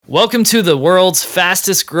Welcome to the world's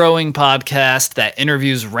fastest growing podcast that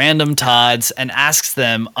interviews random Todds and asks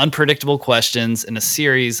them unpredictable questions in a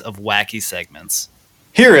series of wacky segments.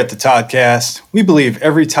 Here at the Toddcast, we believe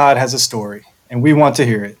every Todd has a story, and we want to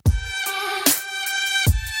hear it.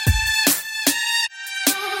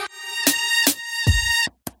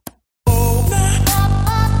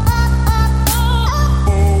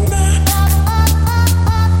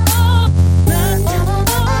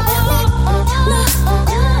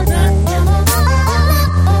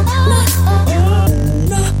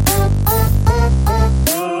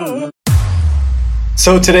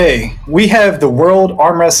 So today, we have the World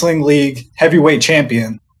Arm Wrestling League Heavyweight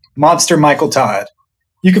Champion, Monster Michael Todd.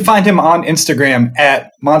 You can find him on Instagram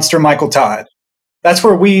at Monster Michael Todd. That's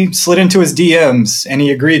where we slid into his DMs, and he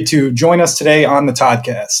agreed to join us today on the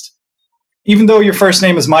Toddcast. Even though your first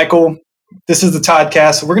name is Michael, this is the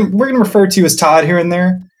Toddcast. We're gonna refer to you as Todd here and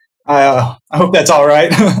there. I hope that's all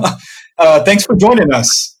right. Thanks for joining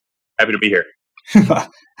us. Happy to be here.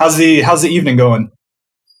 How's the evening going?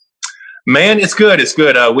 Man, it's good. It's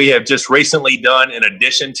good. We have just recently done an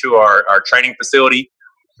addition to our training facility.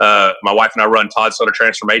 My wife and I run Todd Soda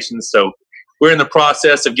Transformations. So we're in the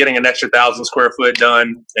process of getting an extra 1,000 square foot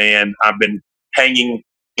done. And I've been hanging,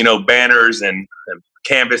 banners and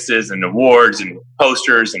canvases and awards and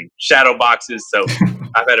posters and shadow boxes. So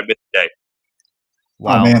I've had a busy day.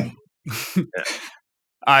 Wow, man. Yeah.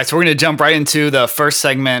 All right. So we're going to jump right into the first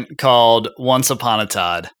segment called Once Upon a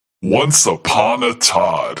Todd. Once Upon a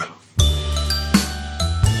Todd.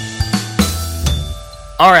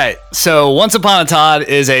 All right, so Once Upon a Todd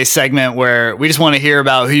is a segment where we just want to hear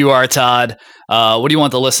about who you are, Todd. What do you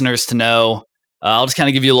want the listeners to know? I'll just kind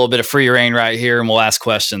of give you a little bit of free reign right here, and we'll ask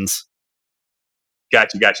questions.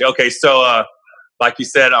 Gotcha. Okay, so like you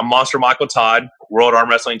said, I'm Monster Michael Todd, World Arm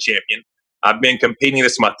Wrestling Champion. I've been competing.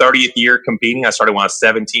 This is my 30th year competing. I started when I was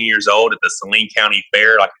 17 years old at the Saline County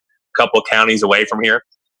Fair, like a couple of counties away from here.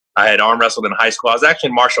 I had arm wrestled in high school. I was actually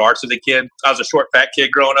in martial arts as a kid. I was a short, fat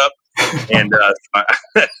kid growing up. And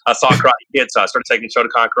I saw Karate Kid, so I started taking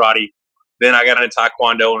Shotokan Karate. Then I got into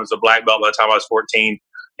Taekwondo and was a black belt by the time I was 14.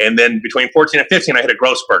 And then between 14 and 15, I hit a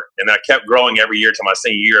growth spurt. And I kept growing every year till my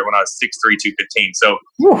senior year when I was 6'3", 215. So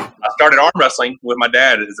I started arm wrestling with my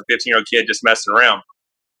dad as a 15-year-old kid just messing around.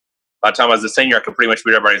 By the time I was a senior, I could pretty much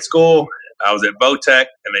beat everybody at school. I was at Votech,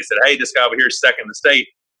 and they said, hey, this guy over here is second in the state.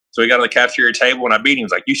 So we got on the cafeteria table, and I beat him. He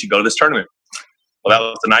was like, you should go to this tournament. Well, that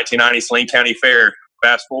was the 1990 Saline County Fair.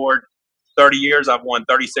 Fast forward 30 years, I've won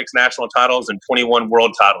 36 national titles and 21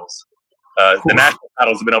 world titles. The national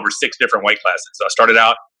titles have been over 6 different weight classes. So I started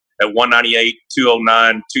out at 198,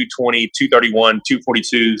 209, 220, 231,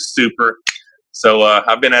 242, super. So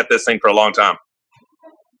I've been at this thing for a long time.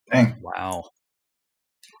 Dang. Wow.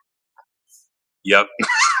 Yep.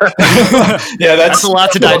 Yeah, that's a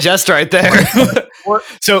lot to digest right there.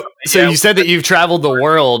 So you said that you've traveled the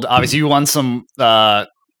world. Obviously, you won some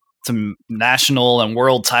national and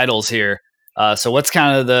world titles here. So what's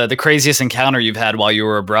kind of the craziest encounter you've had while you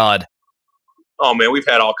were abroad? Oh man, we've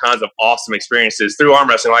had all kinds of awesome experiences through arm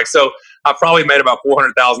wrestling. Like, so I probably made about $400,000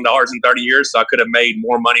 in 30 years. So I could have made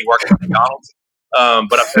more money working at McDonald's.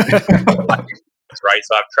 But right.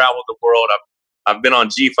 So I've traveled the world. I've been on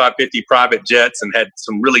G550 private jets and had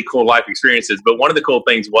some really cool life experiences. But one of the cool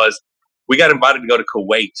things was we got invited to go to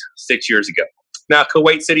Kuwait 6 years ago. Now,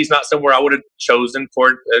 Kuwait City's not somewhere I would have chosen for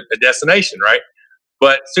a destination, right?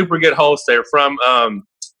 But super good hosts. They're from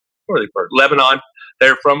where are they from? Lebanon.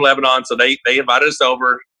 They're from Lebanon, so they invited us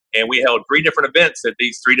over, and we held 3 different events at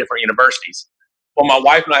these 3 different universities. Well, my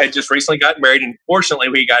wife and I had just recently gotten married, and fortunately,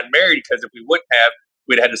 we got married because if we wouldn't have,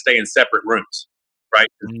 we'd had to stay in separate rooms, right?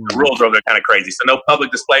 The rules over there kind of crazy, so no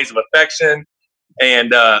public displays of affection,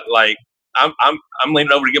 and I'm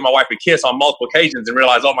leaning over to give my wife a kiss on multiple occasions, and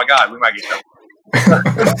realize, oh my God, we might get killed.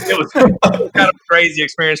 It was kind of a crazy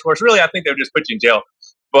experience for us. Really, I think they would just put you in jail.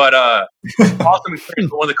 But awesome experience.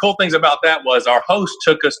 But one of the cool things about that was our host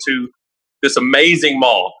took us to this amazing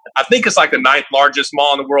mall. I think it's like the 9th largest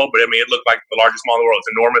mall in the world, but I mean, it looked like the largest mall in the world.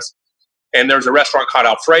 It's enormous. And there's a restaurant called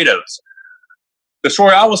Alfredo's. The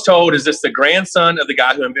story I was told is this: the grandson of the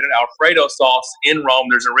guy who invented Alfredo sauce in Rome.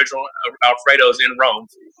 There's an original Alfredo's in Rome,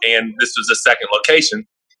 and this was the second location.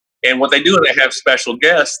 And what they do is they have special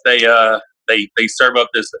guests. They serve up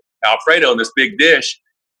this Alfredo in this big dish,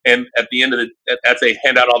 and at the end of as they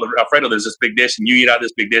hand out all the Alfredo, there's this big dish, and you eat out of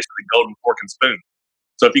this big dish with a golden fork and spoon.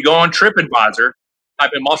 So if you go on TripAdvisor,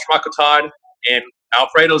 type in Monster Michael Todd and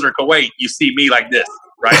Alfredo's or Kuwait, you see me like this,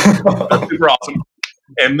 right? That's super awesome.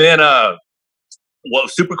 And then what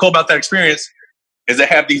was super cool about that experience is they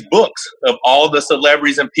have these books of all the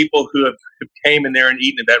celebrities and people who came in there and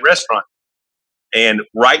eaten at that restaurant. And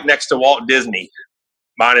right next to Walt Disney,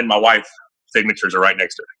 mine and my wife's signatures are right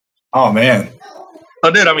next to her. Oh man.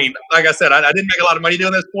 So, dude, I mean, like I said, I didn't make a lot of money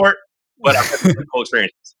doing this sport, but I've had some cool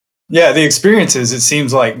experiences. Yeah, the experiences, it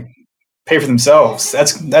seems like, pay for themselves.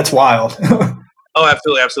 That's wild. Oh,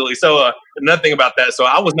 absolutely, absolutely. So another thing about that, so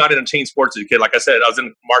I was not in team sports as a kid. Like I said, I was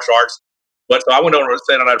in martial arts. But so I went over and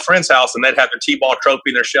stayed at a friend's house, and they'd have their T-ball trophy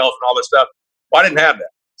and their shelf and all this stuff. Well, I didn't have that.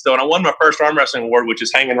 So when I won my first arm wrestling award, which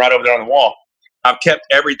is hanging right over there on the wall, I've kept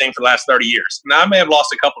everything for the last 30 years. Now, I may have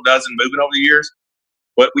lost a couple dozen moving over the years,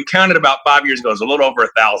 but we counted about 5 years ago. It was a little over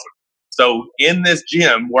 1,000. So in this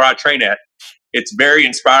gym where I train at, it's very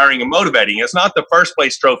inspiring and motivating. It's not the first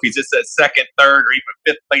place trophies. It's that second, third, or even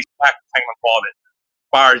fifth place plaque hanging on the wall that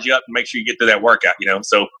fires you up and make sure you get through that workout,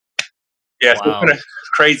 So, yeah, wow. It's kind of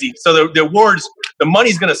crazy. So the awards, the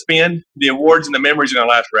money's going to spend, the awards and the memories are going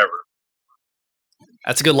to last forever.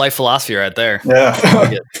 That's a good life philosophy right there.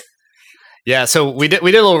 Yeah. Yeah. So we did a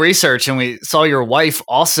little research, and we saw your wife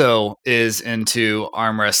also is into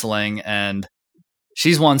arm wrestling, and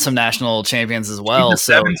she's won some national champions as well. She's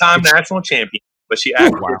a 7-time national champion, but she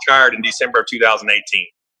actually retired in December of 2018.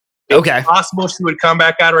 It's possible she would come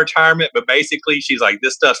back out of retirement, but basically she's like,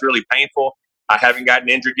 this stuff's really painful. I haven't gotten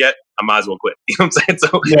injured yet. I might as well quit. You know what I'm saying?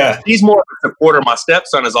 So yeah. She's more of a supporter. My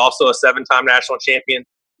stepson is also a 7-time national champion.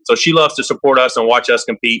 So she loves to support us and watch us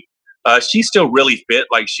compete. She's still really fit.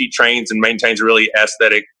 Like, she trains and maintains a really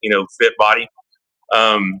aesthetic, fit body.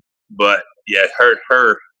 But yeah,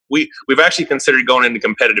 we've actually considered going into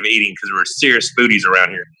competitive eating because we're serious foodies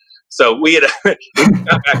around here. So we got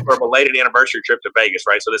back for a belated anniversary trip to Vegas,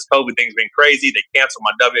 right? So this COVID thing's been crazy. They canceled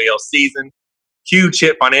my WL season. Huge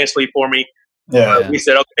hit financially for me. Yeah. We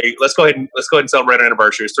said, okay, let's go ahead and celebrate our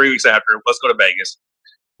anniversary. It's 3 weeks after. Let's go to Vegas.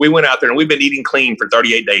 We went out there and we've been eating clean for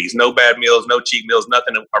 38 days. No bad meals, no cheat meals,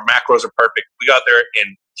 nothing. Our macros are perfect. We got there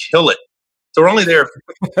and kill it. So we're only there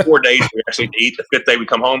for 4 days. We actually eat. The 5th day we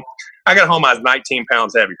come home. I got home, I was 19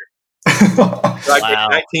 pounds heavier. So I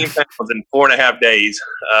gained 19 pounds in 4.5 days.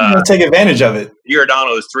 Take advantage of it.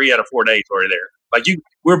 Giordano is 3 out of 4 days already there.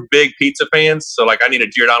 We're big pizza fans, so I need a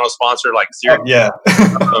Giordano sponsor. Yeah.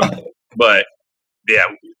 But yeah,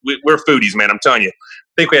 we're foodies, man. I'm telling you.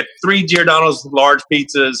 I think we had 3 Giordano's large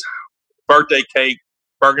pizzas, birthday cake,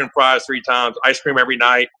 burger and fries 3 times, ice cream every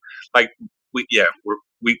night. We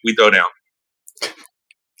throw down.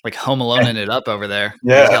 Like Home Alone it up over there.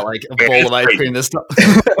 Yeah. He's got a bowl of ice cream this time.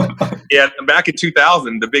 Yeah, back in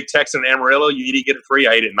 2000, the big Texan Amarillo, you eat it, get it free.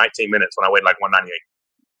 I ate it in 19 minutes when I weighed 198.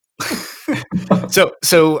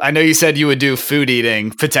 So I know you said you would do food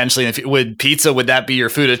eating potentially. Would that be your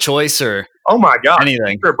food of choice, or? Oh my God.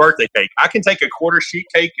 Anything. For a birthday cake. I can take a quarter sheet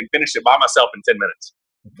cake and finish it by myself in 10 minutes.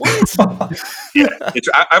 What? Yeah.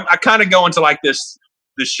 I kind of go into this.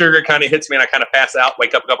 The sugar kind of hits me and I kind of pass out,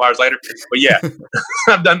 wake up a couple hours later. But yeah,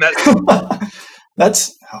 I've done that.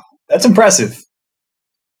 That's impressive.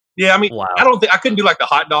 Yeah, I mean, wow. I couldn't do the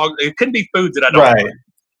hot dog. It couldn't be foods that I don't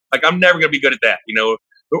like. I'm never going to be good at that,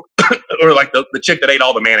 or the chick that ate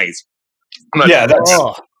all the mayonnaise. Yeah,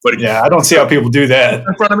 I don't see how people do that.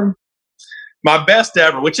 In front of me. My best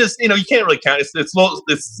ever, which is, you can't really count. It's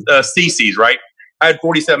CC's, right? I had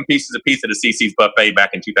 47 pieces of pizza at CC's buffet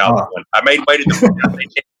back in 2001. I made weight at the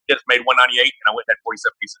just made 198, and I went and had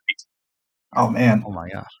 47 pieces of pizza. Oh man! Oh my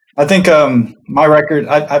gosh! I think my record.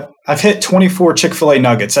 I've hit 24 Chick-fil-A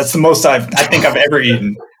nuggets. That's the most I think I've ever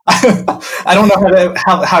eaten. I don't know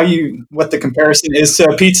what the comparison is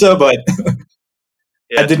to pizza, but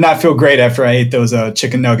I did not feel great after I ate those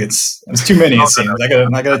chicken nuggets. It was too many. It seems.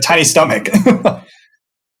 I got a tiny stomach.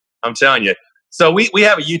 I'm telling you. So we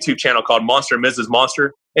have a YouTube channel called Monster and Mrs.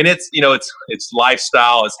 Monster, and it's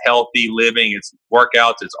lifestyle, it's healthy living, it's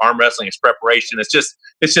workouts, it's arm wrestling, it's preparation. It's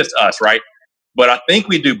just us, right? But I think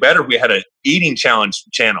we'd do better if we had an eating challenge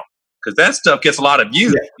channel, because that stuff gets a lot of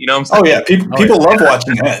views. Yeah. You know what I'm saying? Oh yeah, people love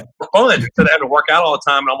watching that. Fun instead of having to work out all the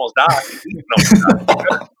time and almost die.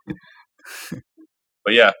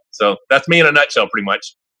 But yeah, so that's me in a nutshell, pretty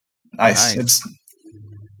much. Nice. It's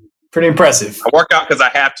pretty impressive. I work out because I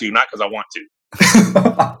have to, not because I want to.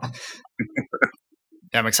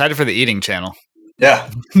 Yeah, I'm excited for the eating channel. Yeah.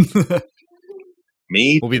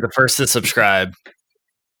 Me? We'll be the first to subscribe.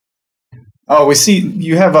 Oh, we see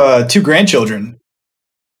you have 2 grandchildren.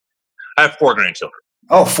 I have 4 grandchildren.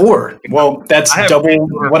 Oh, 4. Well, that's double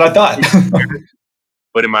what I thought.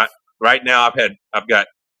 But right now I've got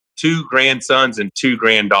 2 grandsons and 2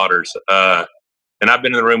 granddaughters. And I've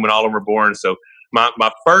been in the room when all of them were born. So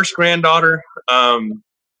my first granddaughter,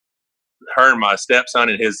 her and my stepson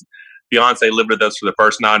and his fiance lived with us for the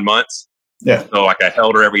first 9 months. Yeah. So I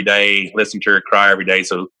held her every day, listened to her cry every day.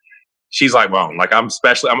 So she's like, well, like I'm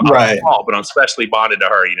Right. small, but I'm specially bonded to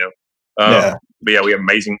her, Yeah. But yeah, we have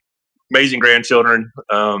amazing grandchildren.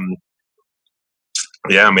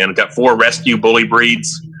 Yeah, man, we've got 4 rescue bully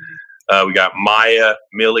breeds. We got Maya,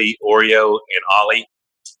 Millie, Oreo, and Ollie.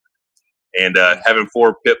 And having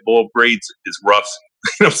 4 pit bull breeds is rough.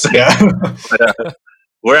 You know what I'm saying? Yeah. But,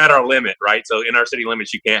 we're at our limit, right? So in our city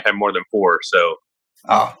limits, you can't have more than 4. So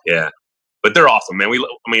Oh. yeah, but they're awesome, man.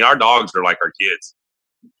 Our dogs are like our kids.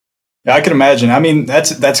 Yeah, I can imagine. I mean,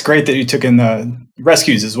 that's great that you took in the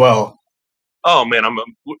rescues as well. Oh man, I'm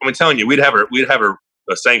telling you, we'd have a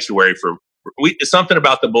sanctuary for. Something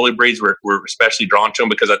about the bully breeds we're especially drawn to them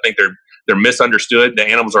because I think they're misunderstood. The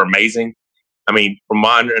animals are amazing. I mean, from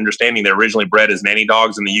my understanding, they're originally bred as nanny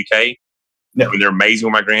dogs in the UK. Yeah. I mean, they're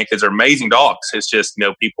amazing with my grandkids. They're amazing dogs. It's just,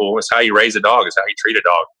 it's how you raise a dog. It's how you treat a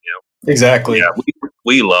dog, Exactly. Yeah,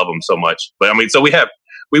 we love them so much. But I mean, so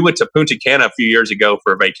we went to Punta Cana a few years ago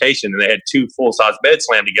for a vacation and they had 2 full-size beds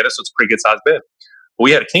slammed together. So it's a pretty good size bed. But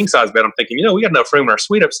we had a king-size bed. I'm thinking, we got enough room in our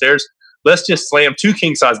suite upstairs. Let's just slam 2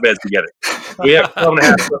 king-size beds together. We have 12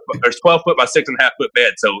 foot by 6.5 foot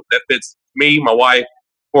bed. So that fits me, my wife,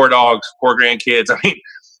 4 dogs, 4 grandkids. I mean,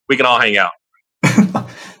 we can all hang out.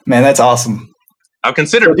 Man, that's awesome. I've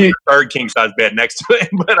considered a 3rd king-size bed next to it,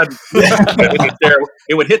 but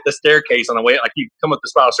it would hit the staircase on the way. Like you come up the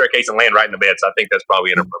spiral staircase and land right in the bed. So I think that's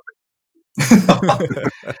probably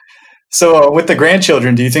inappropriate. So with the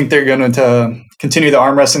grandchildren, do you think they're going to continue the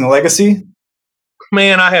arm wrestling legacy?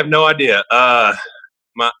 Man, I have no idea.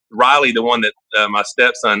 My Riley, the one that my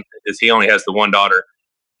stepson is, he only has the one daughter,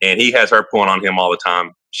 and he has her pulling on him all the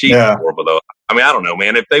time. She's horrible though. I mean, I don't know,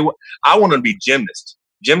 man. I want them to be gymnasts.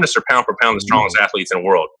 Gymnasts are pound for pound the strongest athletes in the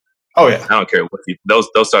world. Oh yeah, I don't care what those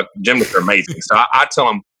gymnasts are amazing. So I tell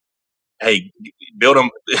them, hey, build them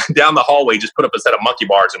down the hallway. Just put up a set of monkey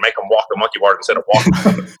bars and make them walk the monkey bars instead of walking.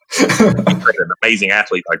 Create an amazing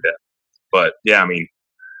athlete like that. But yeah, I mean,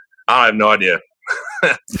 I have no idea.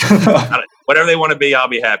 Whatever they want to be, I'll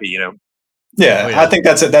be happy. Yeah, I think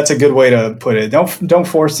that's a good way to put it. Don't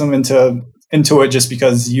force them into it just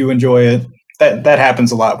because you enjoy it. That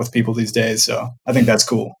happens a lot with people these days. So I think that's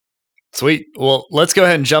cool. Sweet. Well, let's go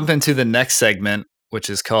ahead and jump into the next segment,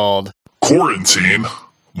 which is called Quarantine.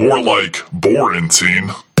 More like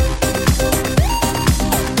Borantine.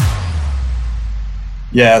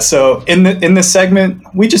 Yeah. So in this segment,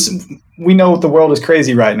 we know the world is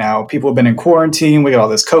crazy right now. People have been in quarantine. We got all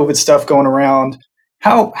this COVID stuff going around.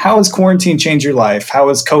 How has quarantine changed your life? How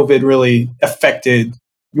has COVID really affected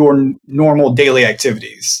your normal daily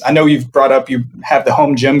activities? I know you've brought up you have the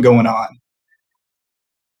home gym going on.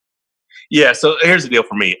 Yeah, so here's the deal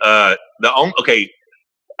for me. I'm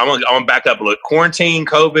gonna back up a little. Quarantine,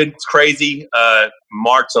 COVID, it's crazy.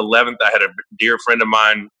 March 11th, I had a dear friend of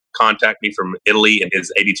mine contact me from Italy, and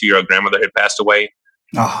his 82-year-old grandmother had passed away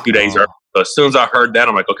 2 days early. So as soon as I heard that,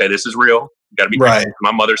 I'm like, okay, this is real. Got to be right.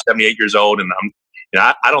 My mother's 78 years old, and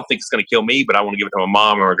I don't think it's going to kill me, but I want to give it to my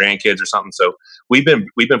mom or my grandkids or something. So we've been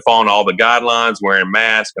following all the guidelines, wearing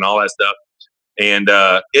masks and all that stuff, and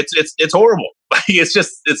it's horrible. It's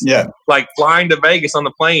like flying to Vegas on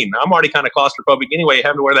the plane. I'm already kind of claustrophobic anyway.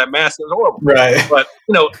 Having to wear that mask is horrible, right? But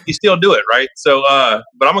you still do it, right? So,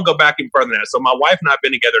 but I'm gonna go back even further than that. So my wife and I have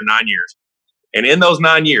been together 9 years, and in those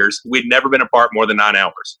 9 years, we'd never been apart more than 9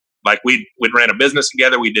 hours. Like we'd ran a business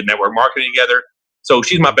together, we did network marketing together. So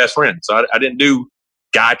she's my best friend. So I didn't do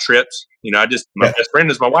guy trips. My best friend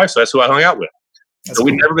is my wife, so that's who I hung out with. So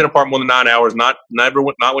we've never been apart more than 9 hours. Not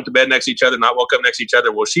went to bed next to each other. Not woke up next to each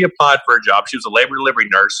other. Well, she applied for a job. She was a labor delivery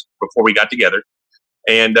nurse before we got together,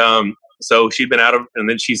 and so she'd been out of. And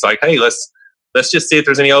then she's like, "Hey, let's just see if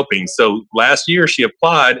there's any openings." So last year she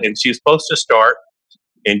applied, and she was supposed to start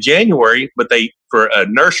in January, but for a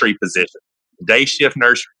nursery position, day shift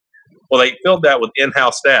nursery. Well, they filled that with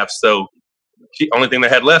in-house staff. So only thing they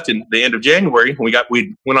had left in the end of January, we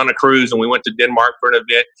went on a cruise and we went to Denmark for an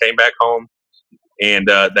event. Came back home. And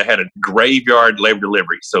they had a graveyard labor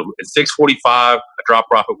delivery. So at 6:45, I drop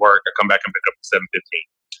her off at work. I come back and pick up at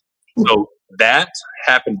 7:15. So that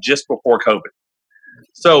happened just before COVID.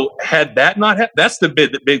 So had that not happened, that's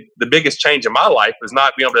the biggest change in my life was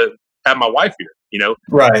not being able to have my wife here.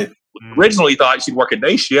 Right. Originally thought she'd work a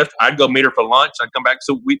day shift. I'd go meet her for lunch. I'd come back.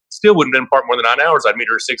 So we still wouldn't have been apart more than 9 hours. I'd meet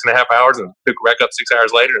her 6.5 hours and pick her back up 6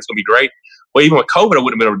 hours later. It's going to be great. Well, even with COVID, I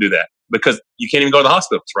wouldn't have been able to do that because you can't even go to the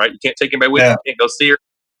hospitals, right? You can't take anybody with you. You can't go see her.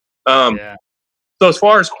 So as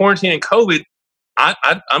far as quarantine and COVID,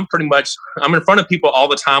 I'm pretty much, I'm in front of people all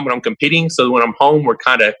the time when I'm competing. So when I'm home, we're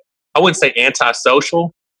kind of, I wouldn't say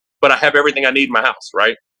antisocial, but I have everything I need in my house,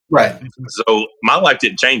 right? Right. So my life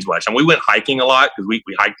didn't change much. And we went hiking a lot because we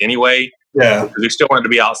hiked anyway. Yeah. Because we still wanted to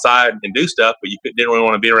be outside and do stuff, but you didn't really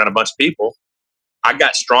want to be around a bunch of people. I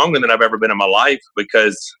got stronger than I've ever been in my life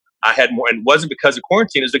because I had more, and it wasn't because of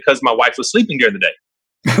quarantine, it was because my wife was sleeping during the day.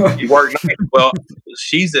 She worked night. Well,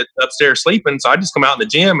 she's upstairs sleeping, so I just come out in the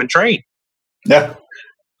gym and train. Yeah.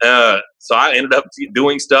 So I ended up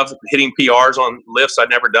doing stuff, hitting PRs on lifts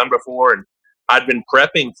I'd never done before, and I'd been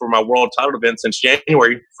prepping for my world title event since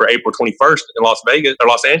January for April 21st in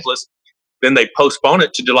Los Angeles. Then they postponed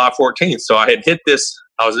it to July 14th. So I had hit this.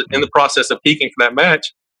 I was in the process of peaking for that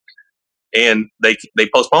match, and they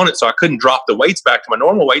postponed it, so I couldn't drop the weights back to my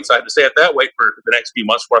normal weight. So I had to stay at that weight for the next few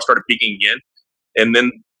months before I started peaking again. And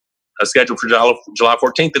then I scheduled for July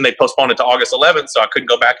 14th, and they postponed it to August 11th, so I couldn't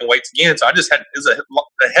go back and weights again. So I just had, it was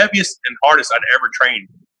the heaviest and hardest I'd ever trained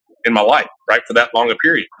in my life, right, for that long a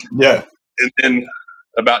period. Yeah. And then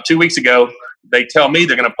about 2 weeks ago, they tell me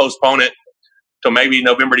they're going to postpone it till maybe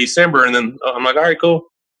November, December. And then I'm like, all right, cool.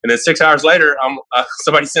 And then 6 hours later,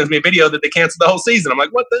 somebody sends me a video that they canceled the whole season. I'm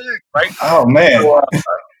like, what the heck, right? Oh, man. So,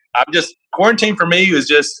 quarantine for me was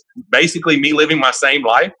just basically me living my same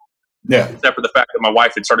life. Yeah. Except for the fact that my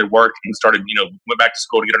wife had started work and went back to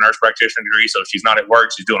school to get a nurse practitioner degree. So she's not at work,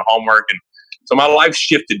 she's doing homework. And so my life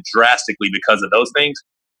shifted drastically because of those things,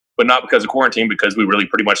 but not because of quarantine, because we really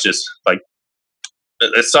pretty much just like,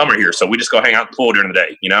 it's summer here. So we just go hang out in the pool during the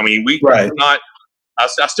day. You know, I mean, I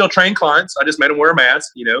still train clients. I just made them wear a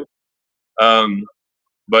mask,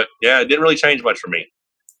 but yeah, it didn't really change much for me.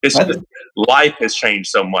 It's just life has changed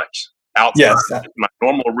so much outside of my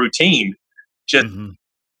normal routine. Just,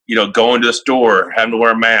 going to the store, having to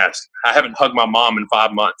wear a mask. I haven't hugged my mom in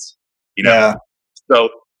 5 months, Yeah. So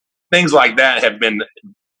things like that have been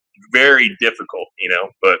very difficult,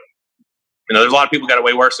 but there's a lot of people got it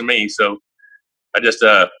way worse than me. So I just,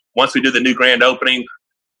 once we do the new grand opening,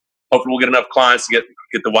 hopefully we'll get enough clients to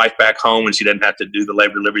get the wife back home and she doesn't have to do the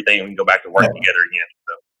labor delivery thing and we can go back to work together again.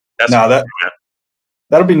 So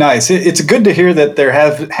that'll be nice. It's good to hear that there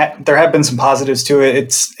have been some positives to it.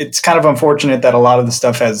 It's kind of unfortunate that a lot of the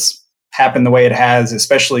stuff has happened the way it has,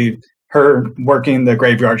 especially her working the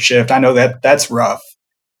graveyard shift. I know that's rough.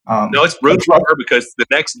 No, it's brutal for her because the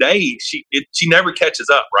next day she never catches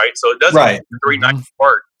up, right? So it doesn't take 3 nights of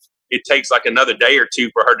work. It takes like another day or two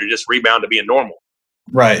for her to just rebound to being normal.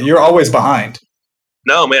 Right. You're always behind.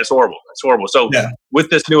 No, man, it's horrible. It's horrible. So with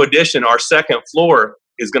this new addition, our second floor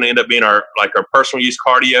is going to end up being our personal use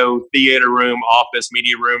cardio, theater room, office,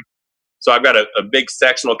 media room. So I've got a big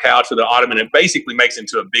sectional couch with an ottoman. It basically makes it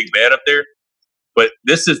into a big bed up there. But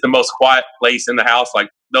this is the most quiet place in the house. Like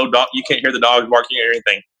no dog, you can't hear the dogs barking or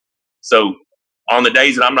anything. So on the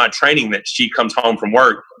days that I'm not training, that she comes home from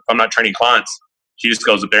work, if I'm not training clients, she just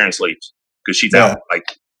goes up there and sleeps because she's out. Like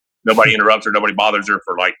nobody interrupts her, nobody bothers her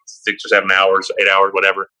for like 6 or 7 hours, 8 hours,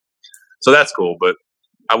 whatever. So that's cool. But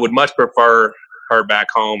I would much prefer her back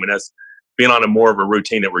home and us being on more of a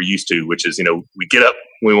routine that we're used to, which is, we get up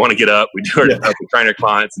when we want to get up, we do our stuff, we train our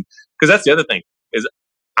clients. Because that's the other thing is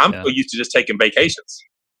I'm so used to just taking vacations.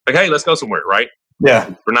 Like, hey, let's go somewhere, right?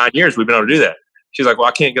 Yeah. For 9 years, we've been able to do that. She's like, well,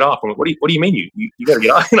 I can't get off. I'm like, what do you mean you got to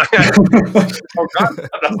get off?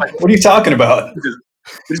 What are you talking about? We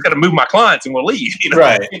just got to move my clients and we'll leave.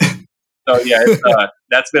 Right. So yeah,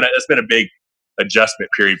 that's been a big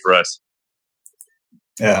adjustment period for us.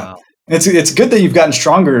 Yeah. Wow. It's good that you've gotten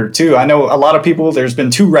stronger too. I know a lot of people, there's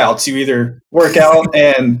been 2 routes. You either work out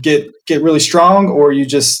and get really strong, or you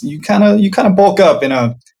kind of bulk up in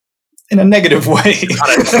a negative way. I think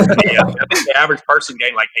the average person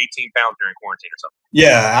gained like 18 pounds during quarantine or something.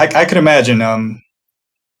 Yeah, I could imagine. I'm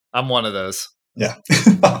one of those. Yeah.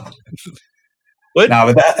 But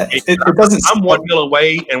it doesn't. I'm 1 meal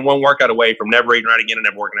away and 1 workout away from never eating right again and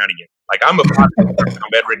never working out again. Like I'm a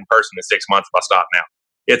bedridden person in 6 months if I stop now.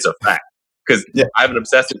 It's a fact because I have an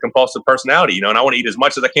obsessive compulsive personality, and I want to eat as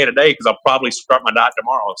much as I can today because I'll probably start my diet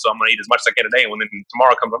tomorrow. So I'm going to eat as much as I can today, and when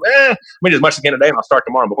tomorrow comes up, I'm eat as much as I can today, and I'll start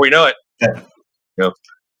tomorrow. Before you know it,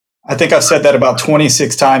 I think I've said that about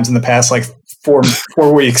 26 times in the past, like four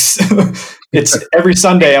weeks. It's every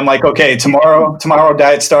Sunday. I'm like, okay, tomorrow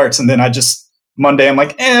diet starts, and then Monday I'm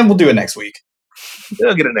like, we'll do it next week.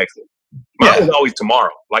 They'll get it next week. Mine was always tomorrow.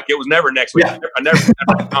 Like it was never next week. I never had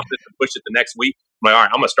the confidence to push it the next week. I'm like, all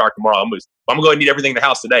right, I'm going to start tomorrow. I'm going to go ahead and eat everything in the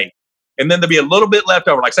house today. And then there'll be a little bit left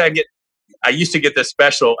over. Like say I used to get this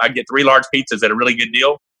special. I'd get 3 large pizzas at a really good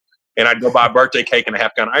deal. And I'd go buy a birthday cake and a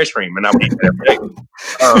half-gallon ice cream. And I would eat that every day.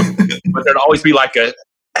 But there'd always be like a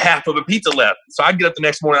half of a pizza left. So I'd get up the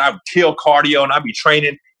next morning. I would kill cardio and I'd be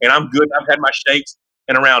training. And I'm good. I've had my shakes.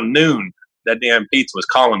 And around noon, that damn pizza was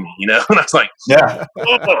calling me, And I was like, all right,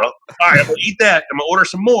 I'm going to eat that. I'm going to order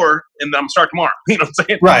some more, and I'm going to start tomorrow. You know what I'm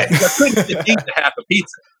saying? Right. I couldn't just eat the half a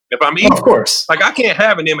pizza. If I'm eating, of course. like I can't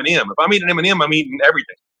have an M&M. If I'm eating an M&M, I'm eating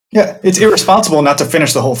everything. Yeah, it's irresponsible not to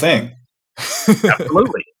finish the whole thing.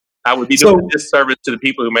 Absolutely. I would be doing a disservice to the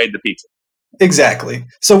people who made the pizza. Exactly.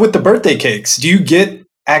 So with the birthday cakes, do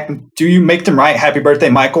you make them write "Happy Birthday,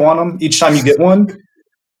 Michael" on them each time you get one?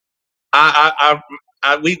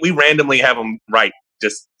 We randomly have them write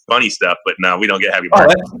just funny stuff, but no, we don't get happy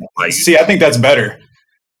birthday. See, I think that's better.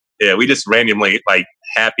 Yeah, we just randomly like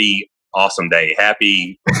happy awesome day,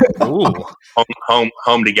 happy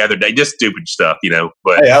home together day, just stupid stuff,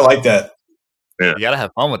 But hey, I like that. Yeah. You gotta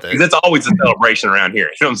have fun with it. That's always a celebration around here.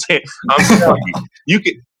 You know what I'm saying? I'm telling you,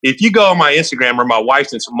 if you go on my Instagram or my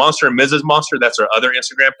wife's Monster and Mrs. Monster, that's our other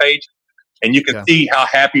Instagram page, and you can see how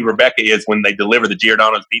happy Rebecca is when they deliver the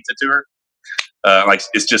Giordano's pizza to her. Like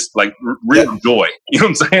it's just like real joy. You know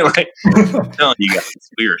what I'm saying? Like I'm telling you guys,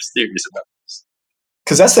 we are serious about this.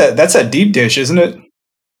 Because that's that deep dish, isn't it?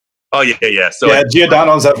 Oh yeah. So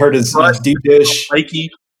Giordano's I've heard is deep dish, flaky,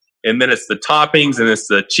 and then it's the toppings, and it's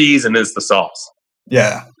the cheese, and it's the sauce.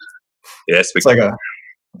 Yeah, it's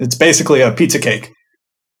it's basically a pizza cake.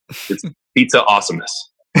 It's pizza awesomeness.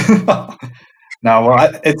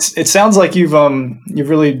 It sounds like you've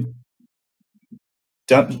really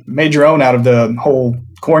made your own out of the whole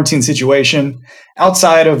quarantine situation.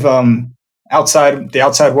 Outside of the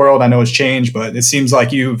outside world, I know it's changed, but it seems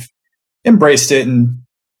like you've embraced it and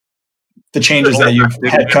the changes that you've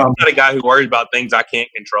had come. I'm not a guy who worries about things I can't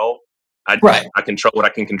control. I control what I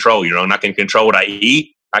can control, and I can control what I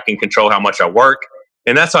eat. I can control how much I work.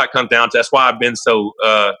 And that's how it comes down to. That's why I've been so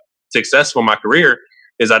successful in my career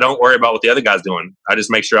is I don't worry about what the other guy's doing. I just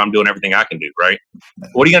make sure I'm doing everything I can do, right?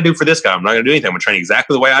 What are you going to do for this guy? I'm not going to do anything. I'm going to train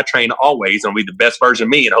exactly the way I train always, and I'll be the best version of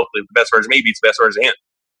me, and hopefully the best version of me beats the best version of him.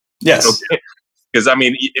 Yes. Because,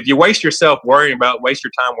 if you waste your time worrying about what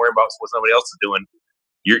somebody else is doing,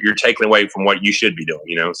 you're taking away from what you should be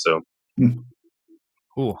doing, so.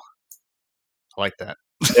 Ooh. I like that.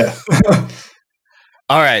 Yeah.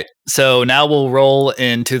 All right. So now we'll roll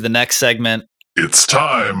into the next segment. It's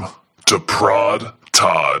time to prod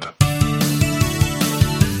Todd.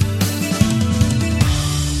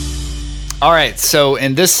 All right. So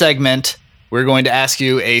in this segment, we're going to ask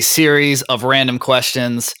you a series of random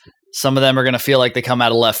questions. Some of them are going to feel like they come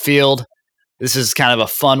out of left field. This is kind of a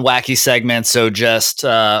fun, wacky segment. So just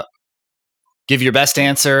give your best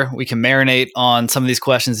answer. We can marinate on some of these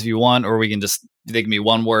questions if you want, or they can be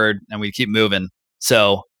one word and we keep moving.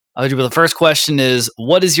 So I'll do the first question is,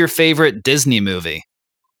 what is your favorite Disney movie?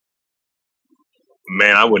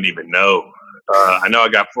 Man, I wouldn't even know. I know I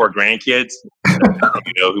got 4 grandkids. I don't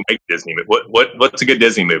even know who makes Disney. But what's a good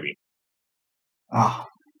Disney movie? Oh.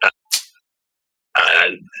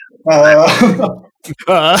 I'm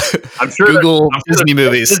sure Google Disney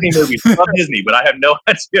movies. Disney movies. I love Disney, but I have no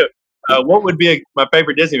idea. What would be my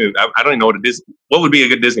favorite Disney movie? I don't even know what it is. What would be a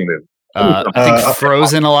good Disney movie? I think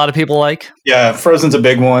Frozen. A lot of people like. Yeah, Frozen's a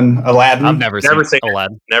big one. Aladdin. I've never seen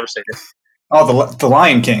Aladdin. Never seen it. Oh, the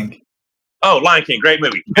Lion King. Oh, Lion King, great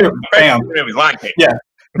movie. Bam. Movie, Lion King. Yeah.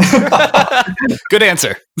 Good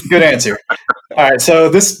answer. Good answer. All right, so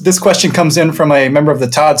this question comes in from a member of the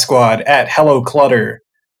Todd Squad at Hello Clutter.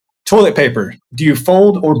 Toilet paper, do you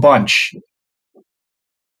fold or bunch?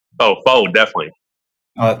 Oh, fold, definitely.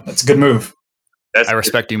 That's a good move. I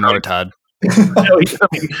respect you more, Todd.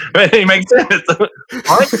 It makes sense.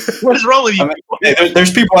 What is wrong with you?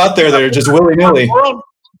 There's people out there that are just willy-nilly.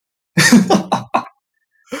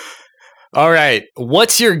 All right.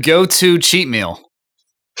 What's your go-to cheat meal?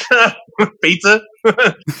 Pizza,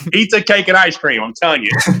 cake, and ice cream. I'm telling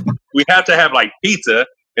you, we have to have like pizza,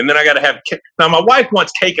 and then I got to have. Now, my wife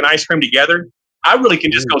wants cake and ice cream together. I really can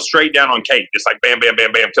just go straight down on cake, just like bam, bam,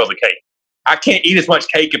 bam, bam, till the cake. I can't eat as much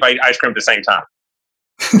cake if I eat ice cream at the same time.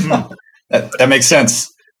 That makes sense.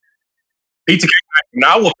 Pizza, cake, ice cream.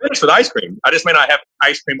 Now I will finish with ice cream. I just may not have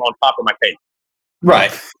ice cream on top of my cake.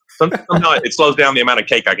 Right. Somehow it slows down the amount of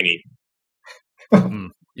cake I can eat.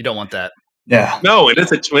 You don't want that. Yeah. No, when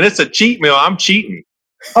it's a cheat meal, I'm cheating.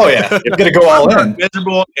 Oh yeah, you're gonna go all in.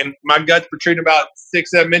 Miserable, and my guts protruding about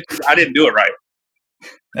 6-7 inches. I didn't do it right.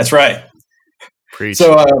 That's right. Preach.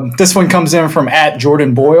 So this one comes in from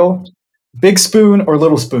 @Jordan Boyle. Big spoon or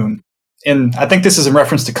little spoon? And I think this is in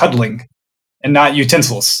reference to cuddling and not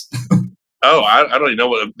utensils. Oh, I don't even know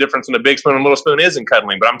what the difference in a big spoon and a little spoon is in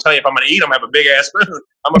cuddling. But I'm telling you, if I'm going to eat, I'm going to have a big ass spoon.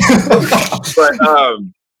 But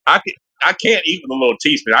I can't eat with a little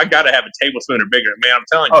teaspoon. I got to have a tablespoon or bigger. Man, I'm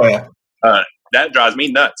telling you, that drives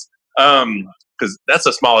me nuts. Because that's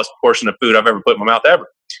the smallest portion of food I've ever put in my mouth ever.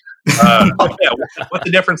 What's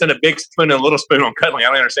the difference in a big spoon and a little spoon on cuddling? I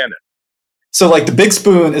don't understand that. So, like, the big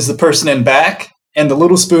spoon is the person in back, and the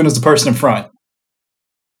little spoon is the person in front.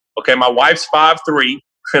 Okay, my wife's 5'3",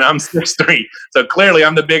 and I'm 6'3". So clearly,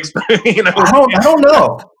 I'm the big spoon. I don't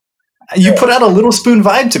know. You put out a little spoon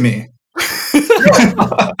vibe to me.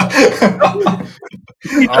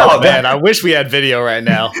 Oh man, I wish we had video right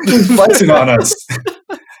now. Flexing on us.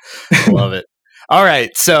 Love it. All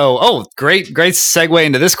right, so great segue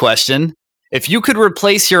into this question. If you could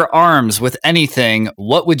replace your arms with anything,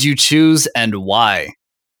 what would you choose and why?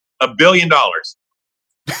 $1 billion.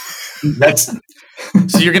 That's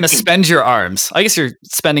So you're going to spend your arms. I guess you're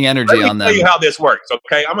spending energy on Let me tell them. you how this works,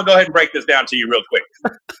 okay? I'm going to go ahead and break this down to you real quick.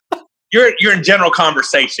 You're in general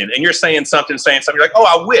conversation, and you're saying something. You're like, oh,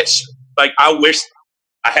 I wish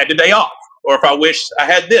I had the day off, or if I wish I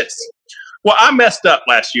had this. Well, I messed up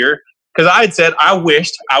last year because I had said I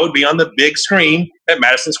wished I would be on the big screen at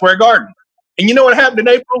Madison Square Garden. And you know what happened in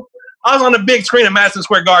April? I was on the big screen at Madison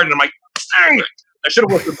Square Garden. I'm like, dang it, I should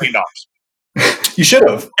have wished for $1 billion. You should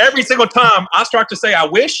have. Every single time I start to say I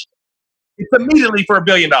wish, it's immediately for $1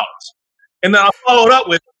 billion. And then I followed up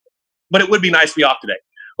with, but it would be nice to be off today.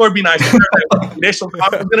 Or it'd be nice to the initial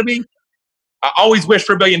thought was going to be. I always wish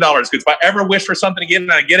for $1 billion because if I ever wish for something again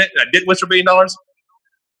and I get it and I didn't wish for $1 billion,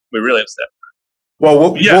 we're really upset. Well,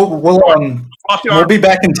 we'll be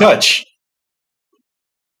back in touch.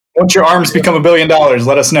 Once your arms become $1 billion,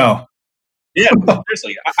 let us know. Yeah,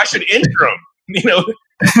 seriously, I should insure them.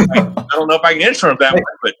 I don't know if I can insure them that way,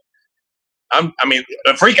 but I mean,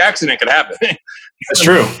 a freak accident could happen. That's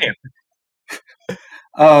true.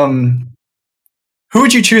 Who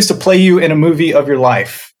would you choose to play you in a movie of your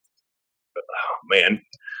life? Oh man,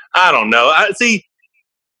 I don't know. I see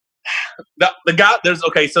the guy. There's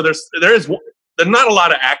not a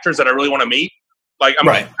lot of actors that I really want to meet. Like, I'm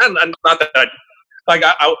right. Not that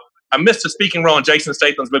I missed a speaking role in Jason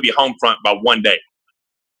Statham's movie Homefront by one day.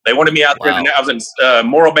 They wanted me out there. I was in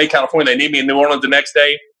Morro Bay, California. They needed me in New Orleans the next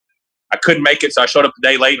day. I couldn't make it, so I showed up a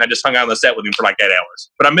day late, and I just hung out on the set with him for like 8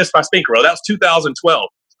 hours. But I missed my speaking role. That was 2012.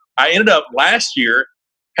 I ended up last year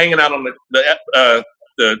hanging out on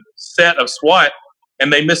the set of SWAT,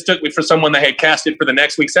 and they mistook me for someone they had casted for the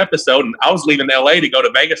next week's episode. And I was leaving LA to go to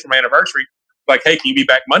Vegas for my anniversary. Like, hey, can you be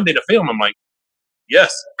back Monday to film? I'm like,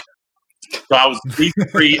 yes. So I was season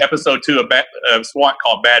 3, episode 2 of SWAT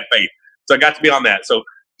called Bad Faith. So I got to be on that. So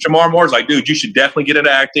Shamar Moore's like, dude, you should definitely get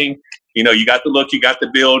into acting. You know, you got the look, you got the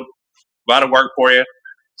build, a lot of work for you.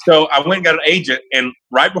 So I went and got an agent, and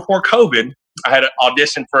right before COVID, I had an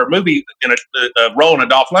audition for a movie in a role in a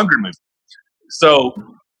Dolph Lundgren movie. So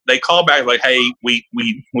they called back like, hey, we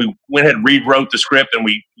went ahead and rewrote the script and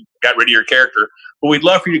we got rid of your character, but we'd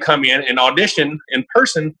love for you to come in and audition in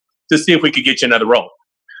person to see if we could get you another role.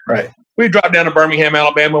 Right. We dropped down to Birmingham,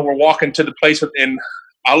 Alabama. We're walking to the place, and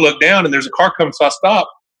I look down, and there's a car coming, so I stop.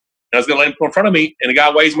 And I was going to let him go in front of me, and the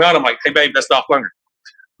guy waves me out. I'm like, hey, babe, that's Dolph Lundgren.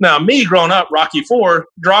 Now, me growing up, Rocky IV,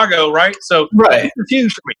 Drago, right? So it's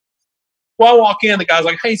confused for me. Well, I walk in, the guy's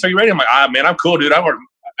like, hey, so you ready? I'm like, man, I'm cool, dude. I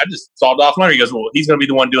just saw Dolph Lundgren. He goes, well, he's going to be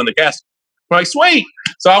the one doing the casting. I'm like, sweet.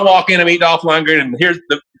 So I walk in and meet Dolph Lundgren, and here's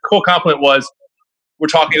the cool compliment was, we're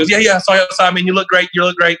talking. He goes, yeah, I saw you outside. I mean, you look great.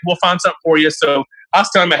 We'll find something for you. So I was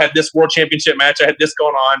telling him I had this world championship match. I had this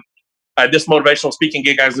going on. I had this motivational speaking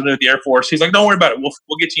gig I was doing at the Air Force. He's like, don't worry about it.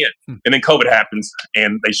 We'll get you in. And then COVID happens,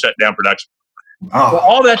 and they shut down production. Oh. Well,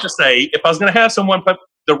 all that to say, if I was going to have someone, but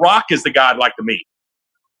The Rock is the guy I'd like to meet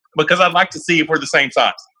because I'd like to see if we're the same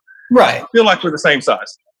size. Right. I feel like we're the same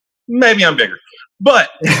size. Maybe I'm bigger, but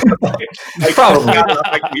probably.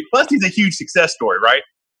 Plus, he's a huge success story, right?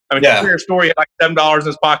 I mean, his career story had like $7 in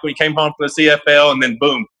his pocket when he came home from the CFL, and then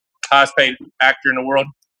boom, highest paid actor in the world.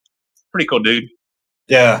 Pretty cool, dude.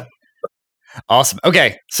 Yeah. Awesome.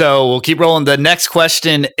 Okay, so we'll keep rolling. The next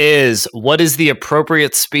question is, what is the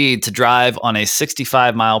appropriate speed to drive on a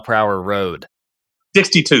 65-mile-per-hour road?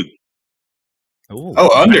 62. Ooh.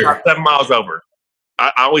 Oh, under. 7 miles over.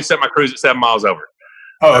 I always set my cruise at 7 miles over.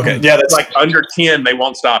 Oh, okay. Yeah, that's like under 10, they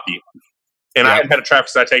won't stop you. And I haven't had a traffic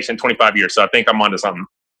citation in 25 years, so I think I'm onto something.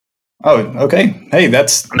 Oh, okay. Hey,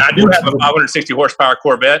 that's... And I do have a 560 horsepower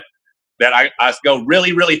Corvette that I go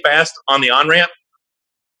really, really fast on the on-ramp,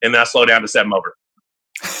 and then I slow down to 7 over.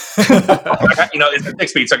 It's a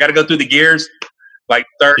 6-speed, so I got to go through the gears, like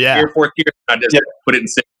third gear, fourth gear. I just put it in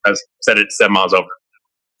 6. I set it at 7 miles over.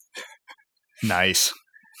 Nice.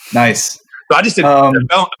 So I just didn't.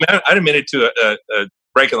 I didn't mean it to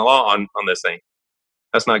breaking the law on this thing.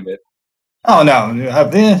 That's not good. Oh no,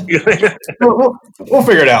 we'll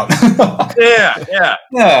figure it out.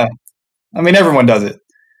 Yeah. I mean, everyone does it.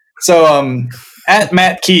 So, at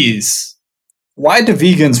Matt Keys, why do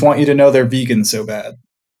vegans want you to know they're vegan so bad?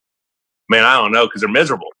 Man, I don't know, because they're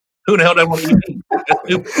miserable. Who the hell doesn't want to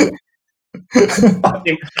eat meat?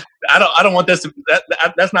 I don't want this.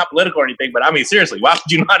 That's not political or anything, but I mean, seriously, why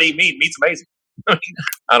would you not eat meat? Meat's amazing.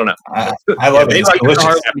 I don't know. I love it. It's Bacon's delicious.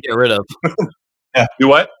 hard to get rid of. Do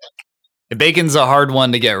what? Bacon's a hard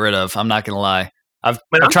one to get rid of. I'm not gonna lie. I've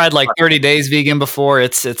tried like 30 days vegan before.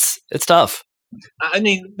 It's tough. I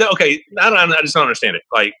mean, okay, I just don't understand it.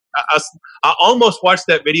 Like, I almost watched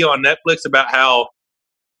that video on Netflix about how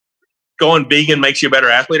going vegan makes you a better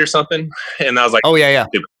athlete or something, and I was like, oh yeah.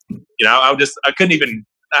 Stupid. You know, I couldn't even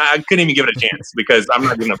give it a chance because I'm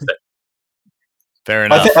not getting upset. Fair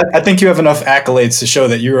enough. I think you have enough accolades to show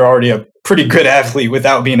that you're already a pretty good athlete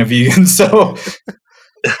without being a vegan. So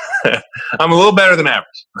I'm a little better than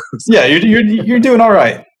average. Yeah, you're doing all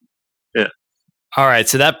right. Yeah. All right,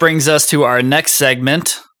 so that brings us to our next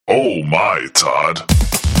segment. Oh my, Todd.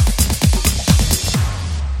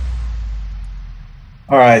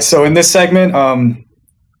 All right, so in this segment,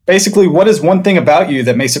 basically, what is one thing about you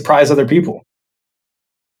that may surprise other people?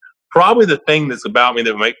 Probably the thing that's about me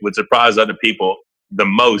that would surprise other people the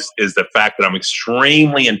most is the fact that I'm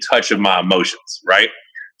extremely in touch with my emotions, right?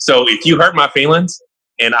 So if you hurt my feelings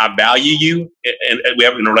and I value you and we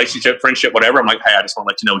have a relationship, friendship, whatever, I'm like, hey, I just want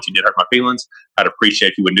to let you know what you did hurt my feelings. I'd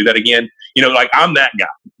appreciate if you wouldn't do that again. You know, like I'm that guy.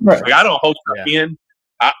 Right. Like I don't hold stuff in.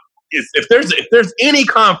 If there's any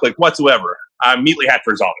conflict whatsoever, I immediately have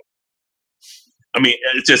to resolve it. I mean,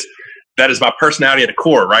 it's just, that is my personality at the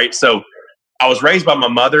core, right? So I was raised by my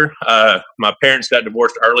mother. My parents got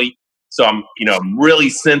divorced early. So I'm really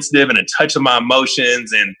sensitive and in touch with my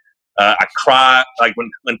emotions. And I cry. Like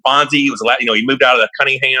when Fonzie was, he moved out of the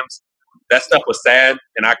Cunninghams, that stuff was sad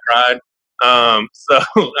and I cried. So,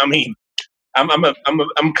 I mean,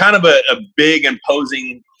 I'm kind of a big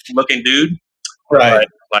imposing looking dude. Right.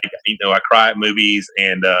 But, I cry at movies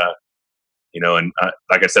and,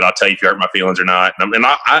 like I said, I'll tell you if you hurt my feelings or not. And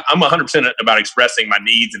I'm 100% about expressing my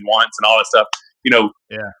needs and wants and all that stuff.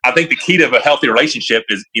 I think the key to a healthy relationship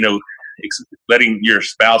is, letting your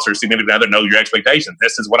spouse or significant other know your expectations.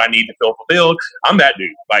 This is what I need to feel fulfilled. I'm that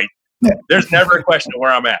dude. Like, there's never a question of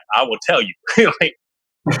where I'm at. I will tell you. Like,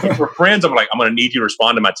 if we're friends, I'm like, I'm going to need you to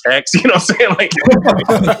respond to my text. You know what I'm saying? Like,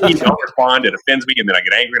 if you don't respond, it offends me, and then I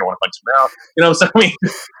get angry and I want to punch you out. You know what I'm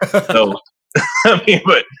saying? I mean,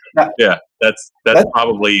 but yeah, that's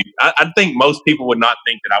probably. I think most people would not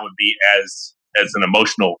think that I would be as an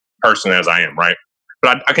emotional person as I am, right?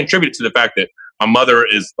 But I contribute to the fact that my mother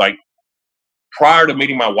is like, prior to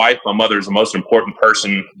meeting my wife, my mother is the most important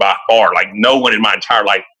person by far. Like no one in my entire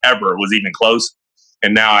life ever was even close.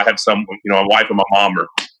 And now I have my wife and my mom are,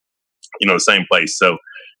 the same place. So,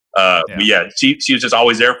 but yeah, she was just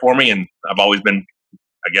always there for me. And I've always been,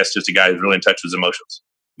 I guess, just a guy who's really in touch with his emotions.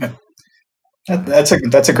 Yeah.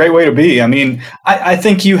 That's a great way to be. I mean, I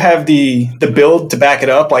think you have the build to back it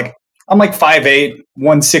up. Like I'm like 5'8",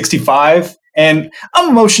 165, and I'm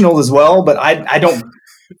emotional as well, but I don't,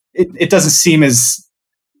 it doesn't seem as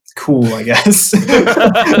cool, I guess. I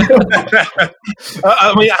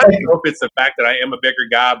mean, I don't know if it's the fact that I am a bigger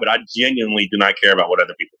guy, but I genuinely do not care about what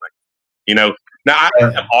other people think. Now I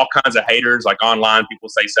have all kinds of haters, like online, people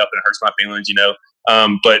say stuff and it hurts my feelings,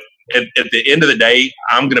 but at the end of the day,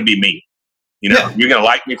 I'm going to be me. You're going to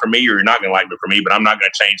like me for me or you're not going to like me for me, but I'm not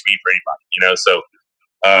going to change me for anybody, so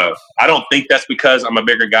I don't think that's because I'm a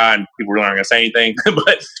bigger guy and people really aren't going to say anything,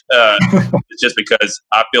 but it's just because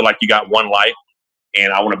I feel like you got one life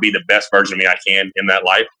and I want to be the best version of me I can in that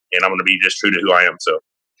life, and I'm going to be just true to who I am. So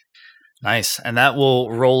nice. And that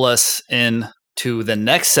will roll us in to the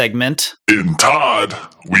next segment. In Todd,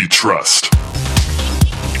 we trust.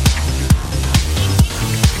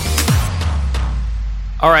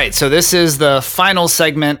 All right, so this is the final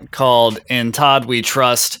segment called In Todd We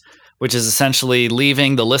Trust, which is essentially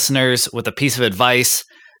leaving the listeners with a piece of advice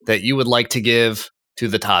that you would like to give to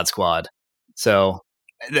the Todd Squad. So,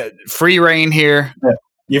 free reign here. Yeah.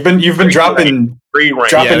 You've been dropping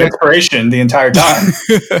inspiration the entire time.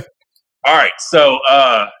 All right, so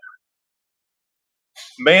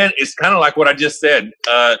man, it's kind of like what I just said.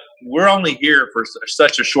 We're only here for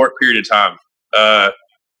such a short period of time.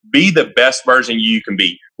 Be the best version you can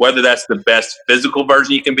be, whether that's the best physical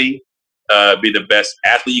version you can be the best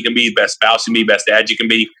athlete you can be, best spouse you can be, best dad you can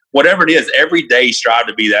be, whatever it is, every day strive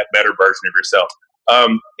to be that better version of yourself.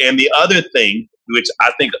 And the other thing, which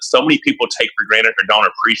I think so many people take for granted or don't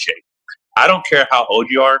appreciate, I don't care how old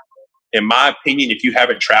you are. In my opinion, if you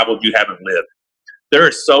haven't traveled, you haven't lived. There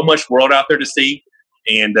is so much world out there to see,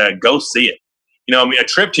 and go see it. A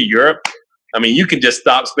trip to Europe, you can just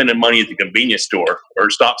stop spending money at the convenience store or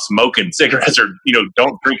stop smoking cigarettes or,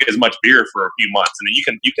 don't drink as much beer for a few months. And then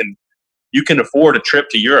you can afford a trip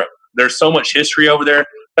to Europe. There's so much history over there.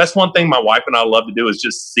 That's one thing my wife and I love to do is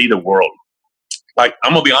just see the world. Like,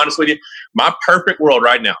 I'm going to be honest with you. My perfect world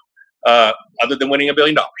right now, other than winning $1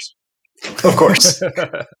 billion, Of course.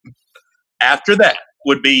 after that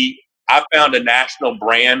would be, I found a national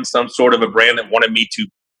brand, some sort of a brand that wanted me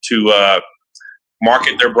to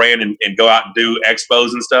market their brand and go out and do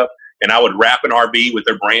expos and stuff. And I would wrap an RV with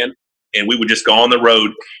their brand, and we would just go on the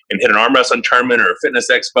road and hit an arm wrestling tournament or a fitness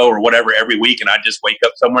expo or whatever every week. And I'd just wake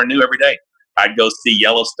up somewhere new every day. I'd go see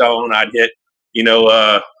Yellowstone. I'd hit, be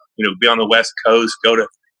on the West Coast, go to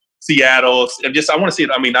Seattle. And I want to see it.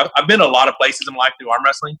 I mean, I've been a lot of places in life through arm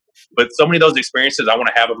wrestling, but so many of those experiences I want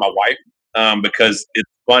to have with my wife because it's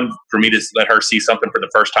fun for me to let her see something for the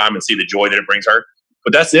first time and see the joy that it brings her.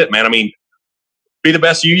 But that's it, man. I mean, be the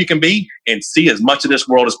best you can be and see as much of this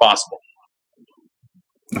world as possible.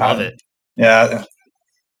 Love it. Yeah,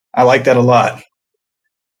 I like that a lot.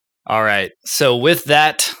 All right. So with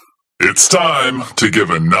that, It's time to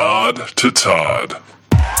give a nod to Todd.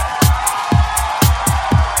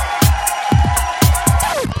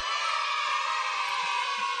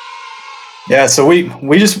 Yeah, so we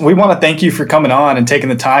want to thank you for coming on and taking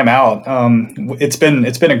the time out. It's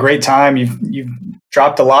been a great time. You've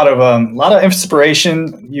dropped a lot of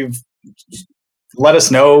inspiration. You've let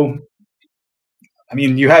us know. I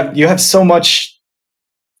mean, you have so much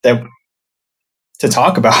that to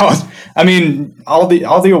talk about. I mean, all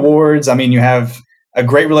the awards. I mean, you have a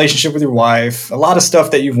great relationship with your wife. A lot of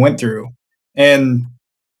stuff that you've went through, and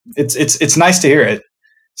it's nice to hear it.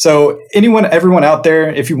 So everyone out there,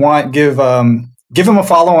 if you want, give him a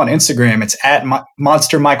follow on Instagram. It's at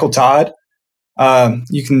Monster Michael Todd.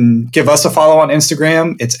 You can give us a follow on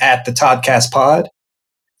Instagram. It's at the Toddcast Pod.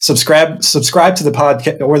 Subscribe to the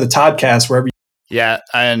podcast or the Toddcast wherever. yeah.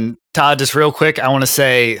 And Todd, just real quick, I want to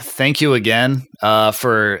say thank you again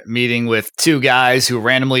for meeting with two guys who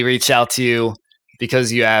randomly reached out to you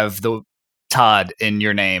because you have the Todd in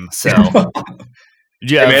your name. So,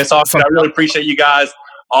 Hey, man, it's awesome. I really appreciate you guys.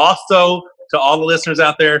 Also, to all the listeners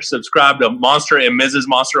out there, subscribe to Monster and Mrs.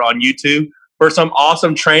 Monster on YouTube for some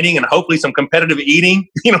awesome training and hopefully some competitive eating.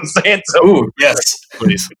 You know what I'm saying? So, Ooh, yes,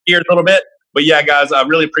 please. Here a little bit. But yeah, guys, I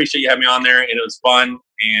really appreciate you having me on there, and it was fun.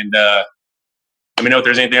 And let me know if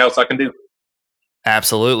there's anything else I can do.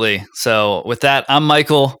 Absolutely. So with that, I'm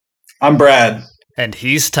Michael. I'm Brad. And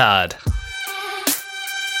he's Todd.